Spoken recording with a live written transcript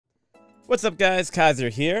What's up guys, Kaizur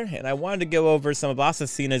here, and I wanted to go over some of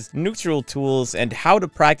Azucena's neutral tools and how to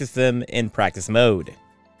practice them in practice mode.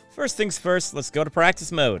 First things first, let's go to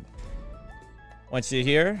practice mode. Once you're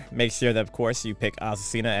here, make sure that of course you pick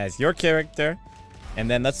Azucena as your character, and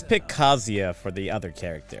then let's pick Kazuya for the other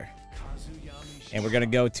character. And we're gonna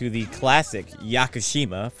go to the classic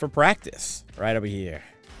Yakushima for practice, right over here.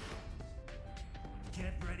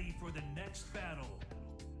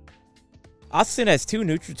 Azucena has two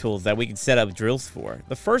neutral tools that we can set up drills for.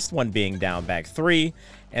 The first one being down back 3,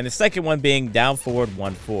 and the second one being down forward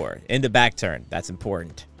 1-4, into back turn. That's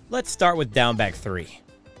important. Let's start with down back 3.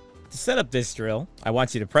 To set up this drill, I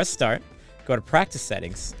want you to press start, go to practice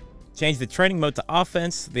settings, change the training mode to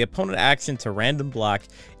offense, the opponent action to random block,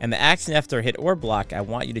 and the action after hit or block I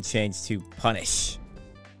want you to change to punish.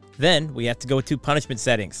 Then we have to go to punishment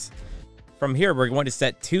settings. From here, we're going to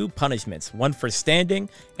set 2 punishments, one for standing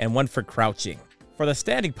and one for crouching. For the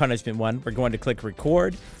standing punishment one, we're going to click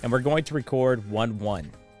record, and we're going to record 1-1.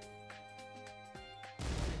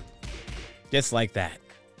 Just like that.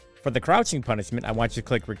 For the crouching punishment, I want you to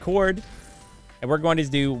click record, and we're going to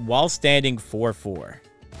do while standing 4-4.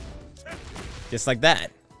 Just like that.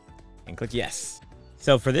 And click yes.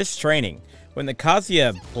 So for this training, when the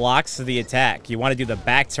Kazuya blocks the attack, you want to do the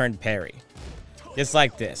back turn parry. Just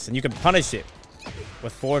like this, and you can punish it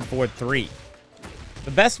with forward 4-3.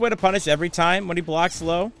 The best way to punish every time when he blocks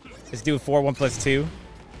low is do a 4-1+2.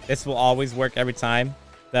 This will always work every time.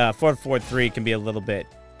 The forward 4-3 can be a little bit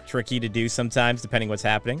tricky to do sometimes, depending what's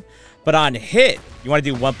happening. But on hit, you want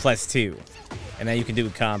to do 1+2, and then you can do a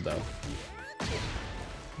combo.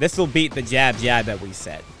 This will beat the jab that we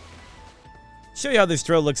set. Show you how this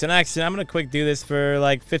drill looks in action. I'm gonna quick do this for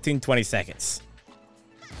like 15-20 seconds.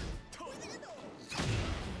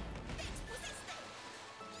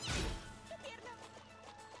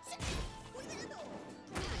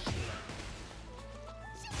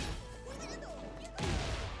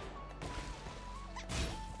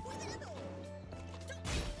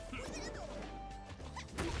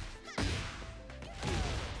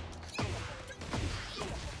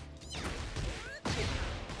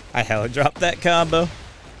 I hella dropped that combo.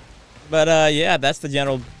 But yeah, that's the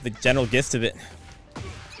general gist of it.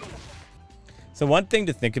 So one thing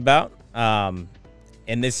to think about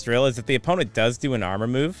in this drill is if the opponent does do an armor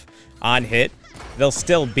move on hit, they'll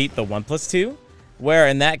still beat the 1+2. Where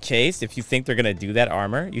in that case, if you think they're gonna do that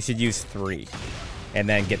armor, you should use 3 and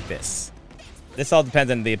then get this. This all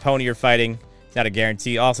depends on the opponent you're fighting. It's not a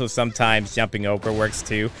guarantee. Also, sometimes jumping over works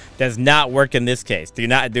too. Does not work in this case. Do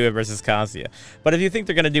not do it versus Kazuya. But if you think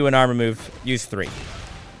they're going to do an armor move, use 3.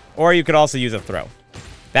 Or you could also use a throw.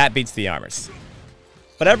 That beats the armors.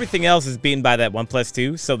 But everything else is beaten by that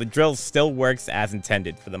 1+2, so the drill still works as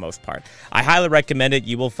intended for the most part. I highly recommend it.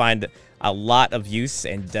 You will find a lot of use,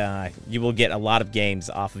 and you will get a lot of games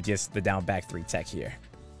off of just the down back 3 tech here.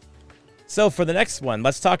 So for the next one,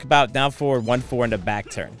 let's talk about down forward 1-4 into back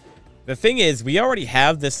turn. The thing is, we already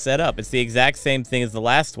have this set up. It's the exact same thing as the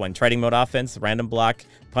last one. Training mode offense, random block,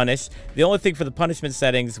 punish. The only thing for the punishment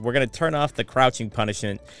settings, we're going to turn off the crouching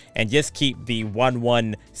punishment and just keep the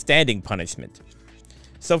 1-1 standing punishment.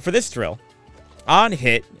 So for this drill, on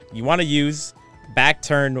hit, you want to use back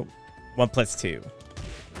turn 1+2.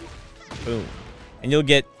 Boom. And you'll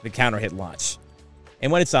get the counter hit launch.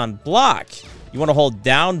 And when it's on block, you want to hold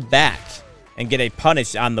down back and get a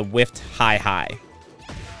punish on the whiffed high.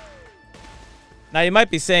 Now, you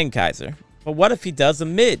might be saying, Kaizur, but what if he does a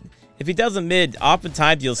mid? If he does a mid,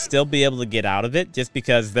 oftentimes you'll still be able to get out of it just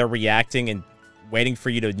because they're reacting and waiting for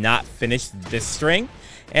you to not finish this string.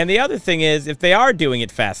 And the other thing is, if they are doing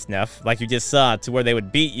it fast enough, like you just saw, to where they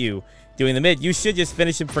would beat you doing the mid, you should just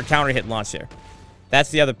finish him for counter hit launch here.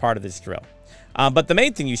 That's the other part of this drill. But the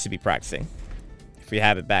main thing you should be practicing, if we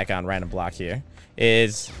have it back on random block here,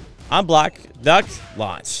 is on block, duck,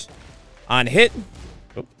 launch. On hit...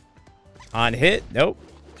 On hit, nope.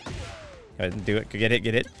 Go ahead and do it. Get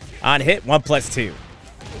it. On hit, 1+2.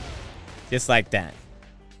 Just like that.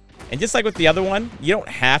 And just like with the other one, you don't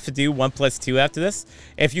have to do 1+2 after this.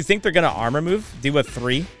 If you think they're going to armor move, do a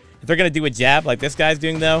 3. If they're going to do a jab like this guy's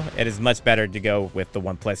doing, though, it is much better to go with the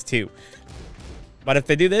 1+2. But if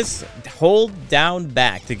they do this, hold down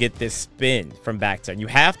back to get this spin from back turn. You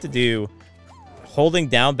have to do... Holding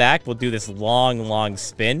down back will do this long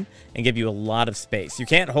spin and give you a lot of space. You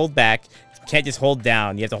can't hold back. You can't just hold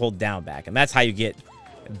down. You have to hold down back. And that's how you get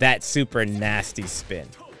that super nasty spin.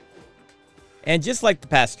 And just like the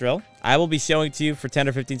past drill, I will be showing it to you for 10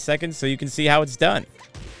 or 15 seconds so you can see how it's done.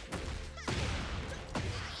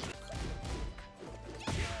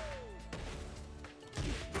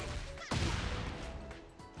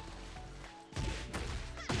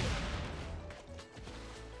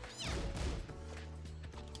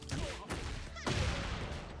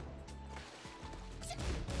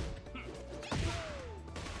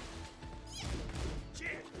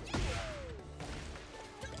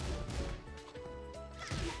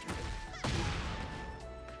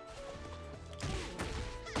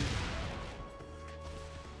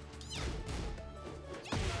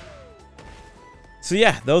 So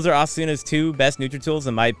yeah, those are Azucena's 2 best neutral tools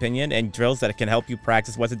in my opinion, and drills that can help you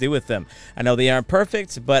practice what to do with them. I know they aren't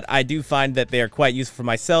perfect, but I do find that they are quite useful for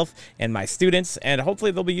myself and my students, and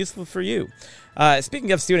hopefully they'll be useful for you.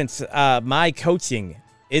 Speaking of students, my coaching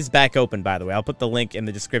is back open, by the way. I'll put the link in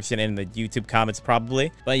the description and in the YouTube comments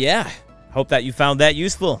probably. But yeah, hope that you found that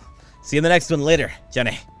useful. See you in the next one later.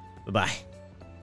 Jenny. Bye-bye.